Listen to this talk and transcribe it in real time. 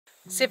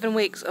7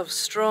 weeks of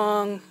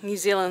strong New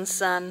Zealand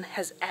sun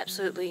has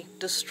absolutely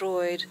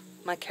destroyed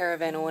my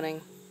caravan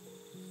awning.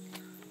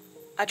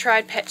 I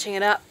tried patching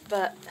it up,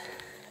 but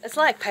it's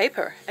like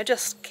paper, it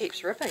just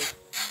keeps ripping.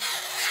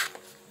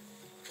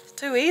 It's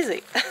too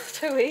easy, it's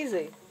too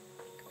easy.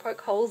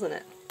 Poke holes in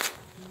it,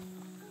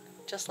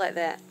 just like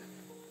that.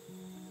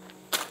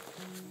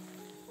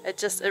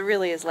 It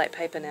really is like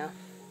paper now.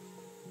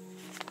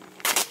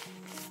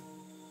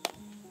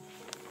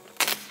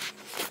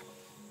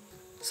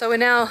 So we're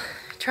now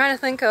trying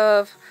to think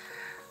of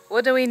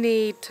what do we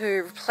need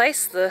to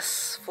replace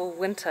this for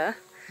winter.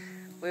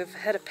 We've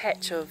had a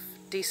patch of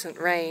decent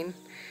rain,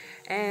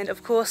 and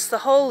of course the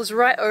hole is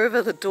right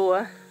over the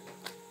door.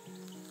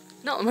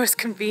 Not the most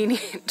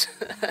convenient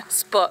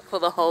spot for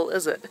the hole,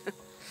 is it?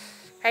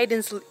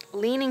 Hayden's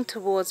leaning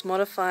towards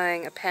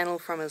modifying a panel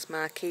from his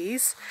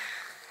marquees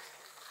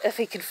if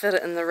he can fit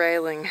it in the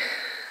railing.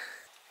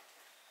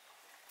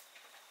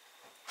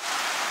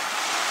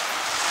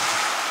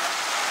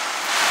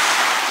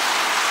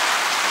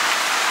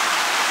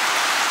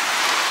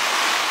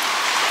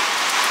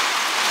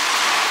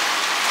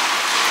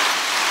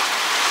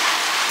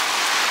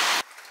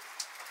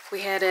 We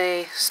had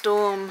a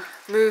storm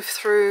move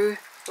through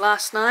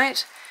last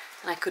night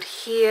and I could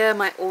hear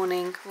my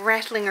awning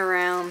rattling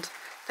around,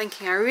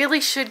 thinking I really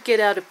should get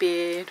out of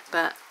bed,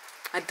 but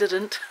I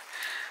didn't,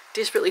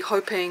 desperately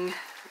hoping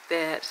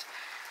that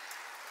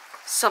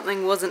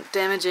something wasn't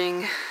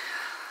damaging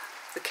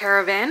the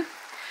caravan.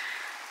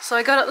 So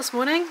I got up this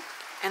morning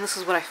and this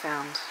is what I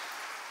found.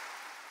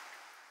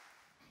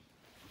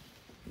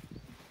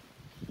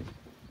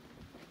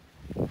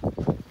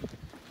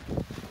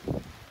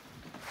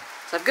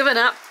 So I've given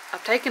up,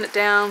 I've taken it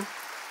down,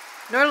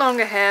 no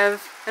longer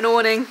have an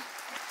awning.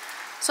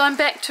 So I'm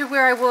back to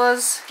where I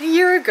was a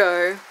year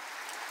ago.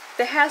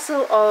 The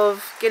hassle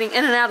of getting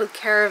in and out of the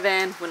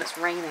caravan when it's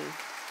raining.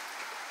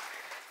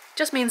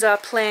 Just means our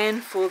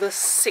plan for this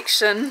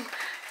section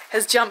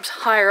has jumped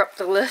higher up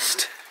the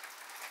list.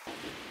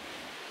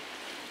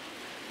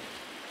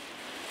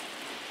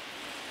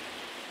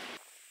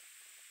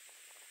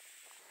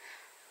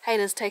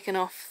 Hayden's taken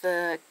off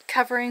the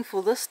covering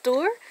for this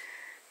door,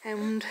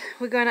 and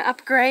we're going to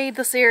upgrade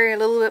this area a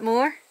little bit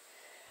more,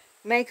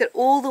 make it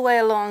all the way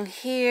along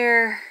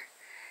here,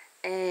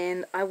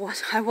 and I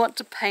want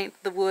to paint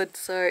the wood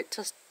so it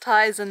just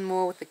ties in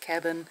more with the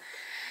cabin,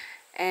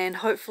 and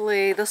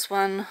hopefully this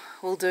one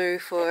will do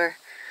for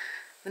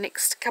the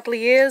next couple of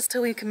years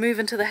till we can move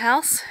into the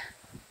house.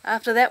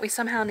 After that we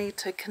somehow need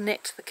to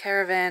connect the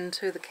caravan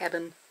to the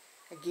cabin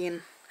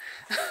again.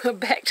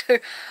 Back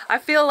to, I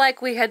feel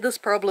like we had this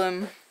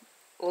problem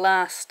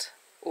last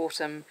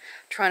autumn,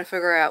 trying to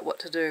figure out what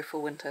to do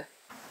for winter.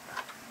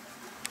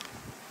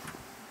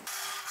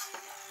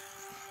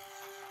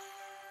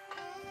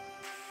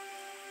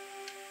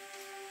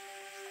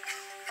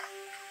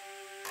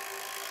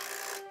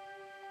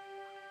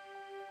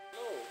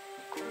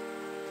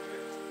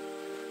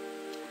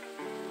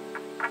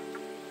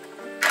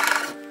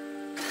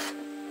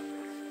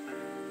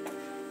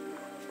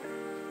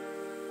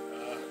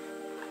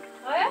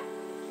 Oh yeah?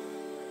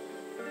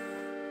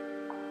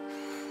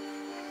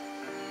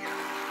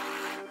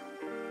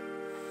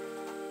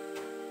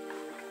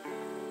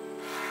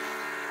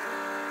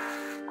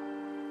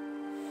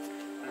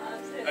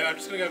 Hey, I'm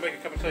just going to go make a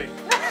cup of tea.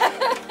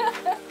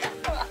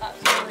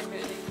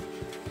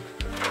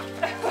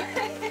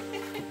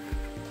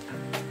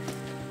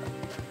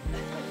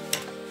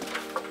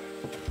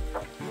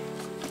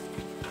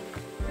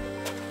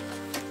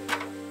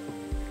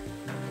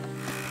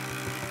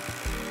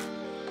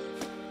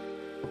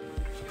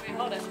 Can we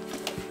hold it?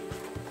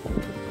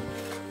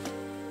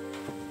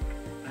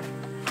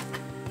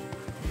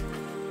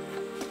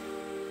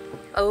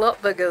 A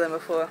lot bigger than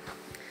before.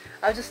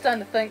 I was just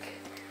starting to think,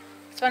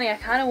 it's funny, I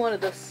kind of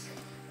wanted this,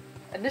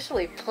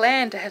 initially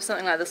planned to have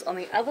something like this on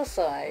the other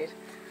side,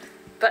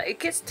 but it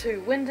gets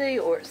too windy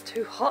or it's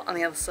too hot on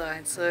the other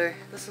side, so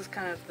this is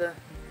kind of the...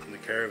 And the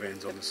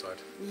caravan's on the side.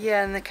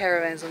 Yeah, and the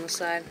caravan's on the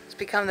side. It's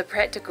become the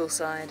practical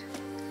side.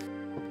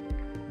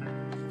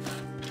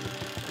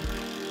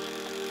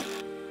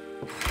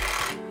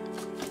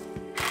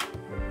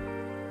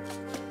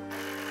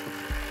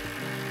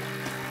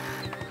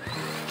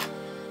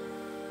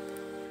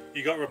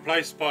 You got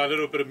replaced by a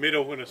little bit of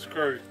metal and a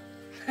screw.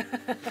 You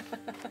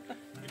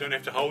don't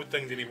have to hold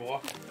things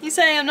anymore. You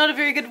saying I'm not a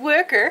very good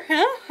worker,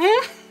 huh?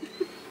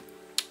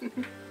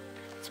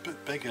 It's a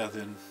bit bigger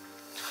than...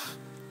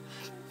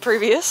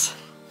 Previous.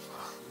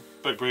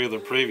 A bit bigger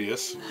than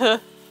previous. And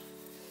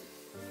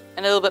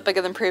a little bit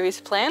bigger than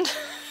previously planned.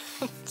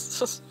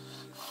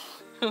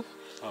 Oh,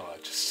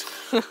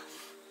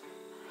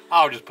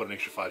 I'll just put an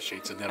extra 5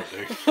 sheets in, that'll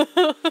do.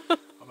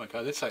 Oh my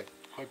god, that's like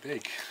quite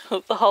big.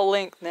 The whole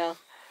length now.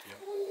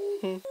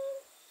 Yeah.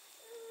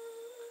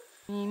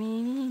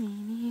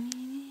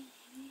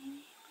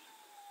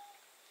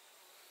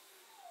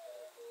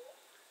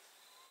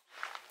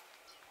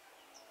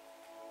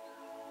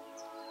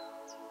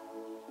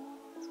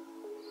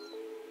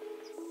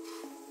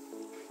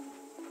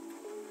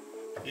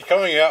 You're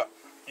coming out,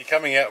 You're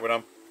coming out when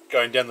I'm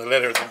going down the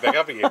ladder and then back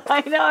up again.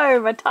 I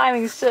know, my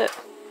timing's shit.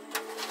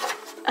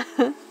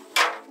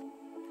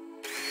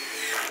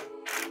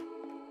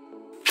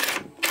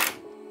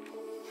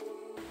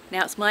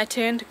 Now it's my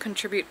turn to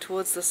contribute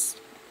towards this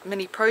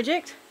mini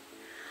project.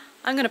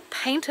 I'm going to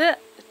paint it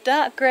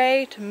dark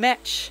grey to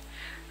match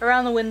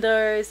around the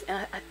windows,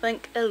 and I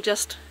think it'll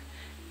just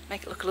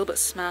make it look a little bit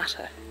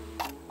smarter.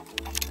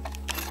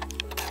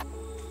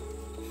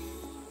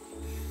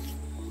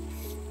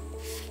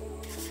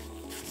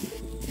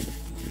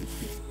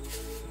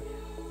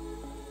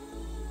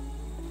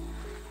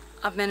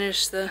 I've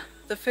managed the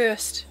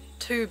first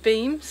 2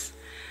 beams,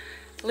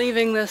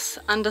 leaving this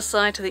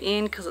underside to the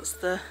end because it's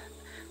the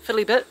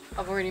fiddly bit.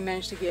 I've already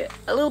managed to get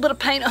a little bit of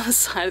paint on the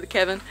side of the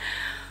cabin,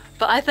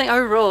 but I think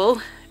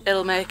overall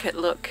it'll make it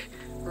look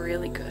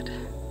really good.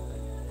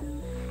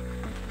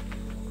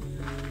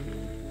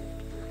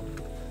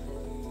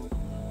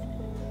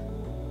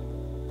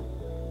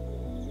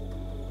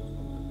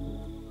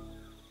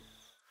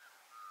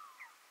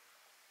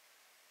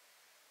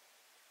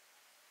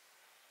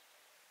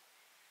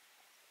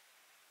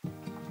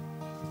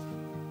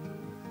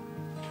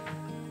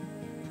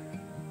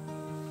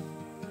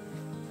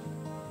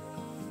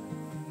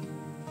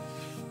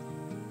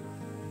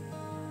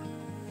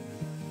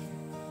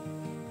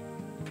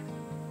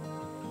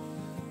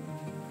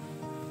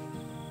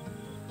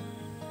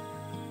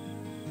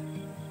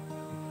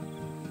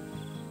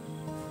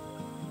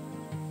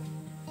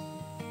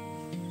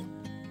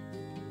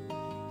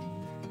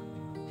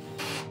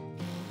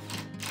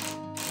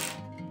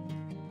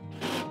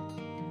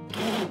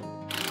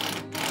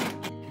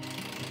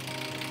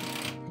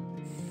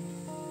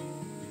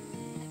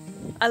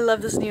 I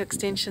love this new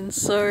extension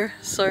so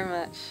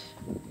much,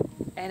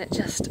 and it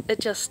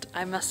just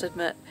I must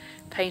admit,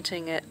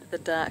 painting it the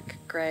dark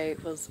grey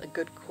was a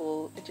good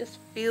call. It just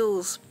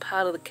feels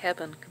part of the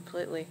cabin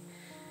completely.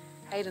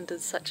 Hayden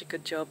did such a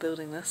good job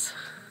building this.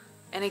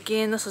 And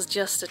again, this is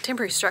just a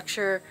temporary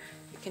structure.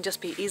 It can just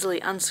be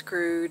easily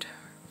unscrewed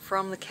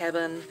from the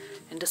cabin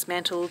and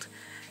dismantled.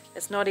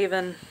 It's not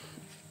even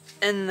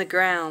in the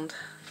ground.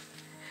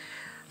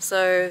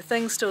 So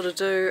things still to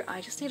do.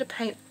 I just need to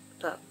paint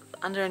the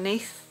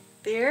underneath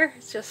there.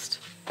 It's just,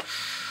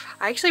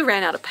 I actually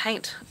ran out of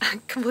paint. I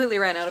completely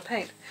ran out of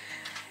paint,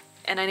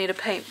 and I need to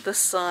paint this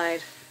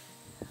side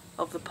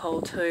of the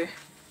pole too.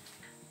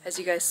 As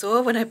you guys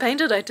saw, when I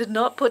painted, I did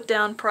not put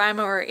down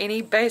primer or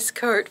any base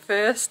coat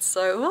first,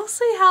 so we'll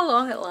see how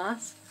long it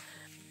lasts.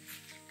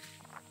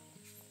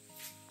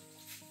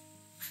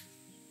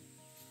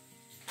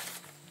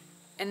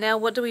 And now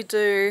what do we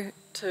do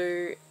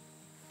to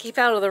keep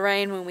out of the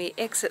rain when we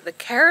exit the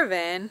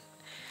caravan,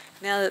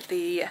 now that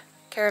the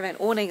caravan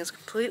awning is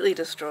completely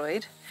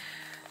destroyed?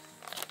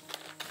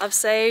 I've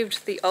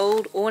saved the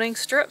old awning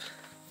strip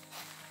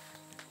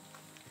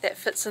that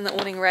fits in the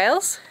awning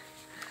rails.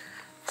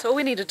 So all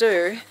we need to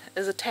do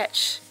is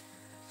attach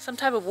some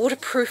type of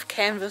waterproof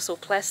canvas or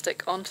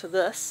plastic onto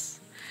this,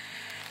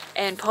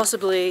 and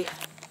possibly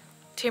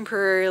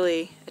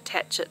temporarily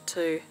attach it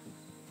to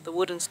the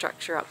wooden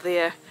structure up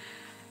there.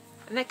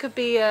 And that could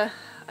be a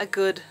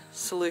good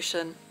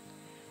solution.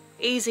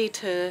 Easy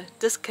to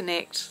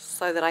disconnect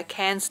so that I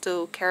can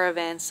still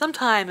caravan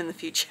sometime in the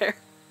future.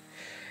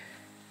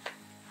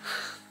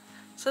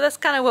 So that's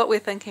kind of what we're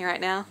thinking right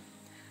now.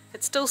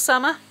 It's still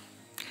summer,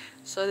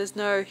 so there's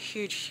no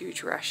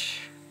huge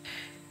rush.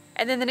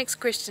 And then the next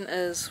question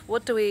is,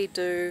 what do we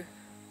do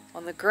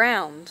on the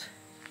ground?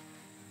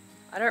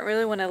 I don't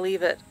really want to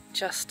leave it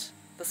just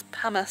this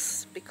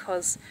pumice,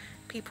 because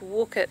people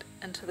walk it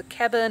into the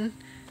cabin.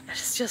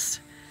 It's just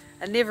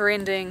a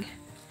never-ending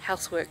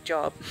housework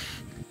job.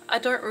 I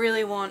don't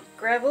really want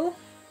gravel,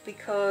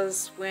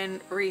 because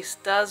when Reese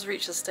does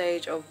reach the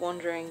stage of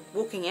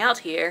walking out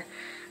here,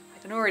 I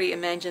can already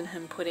imagine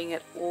him putting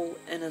it all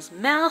in his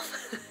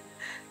mouth.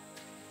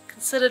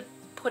 Considered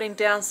putting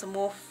down some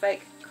more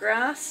fake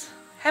grass.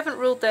 Haven't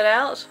ruled that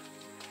out.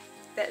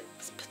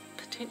 That's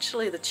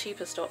potentially the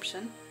cheapest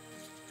option.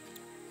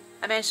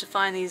 I managed to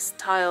find these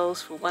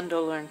tiles for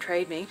 $1 in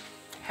Trade Me.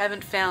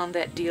 Haven't found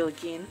that deal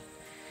again.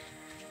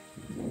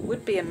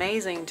 Would be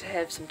amazing to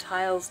have some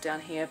tiles down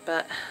here,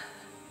 but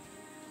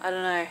I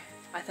don't know.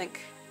 I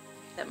think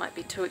that might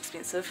be too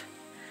expensive.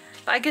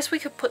 But I guess we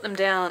could put them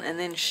down and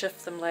then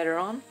shift them later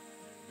on,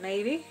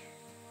 maybe.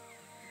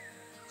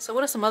 So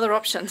what are some other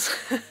options?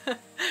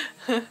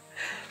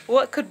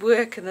 What could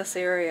work in this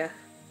area?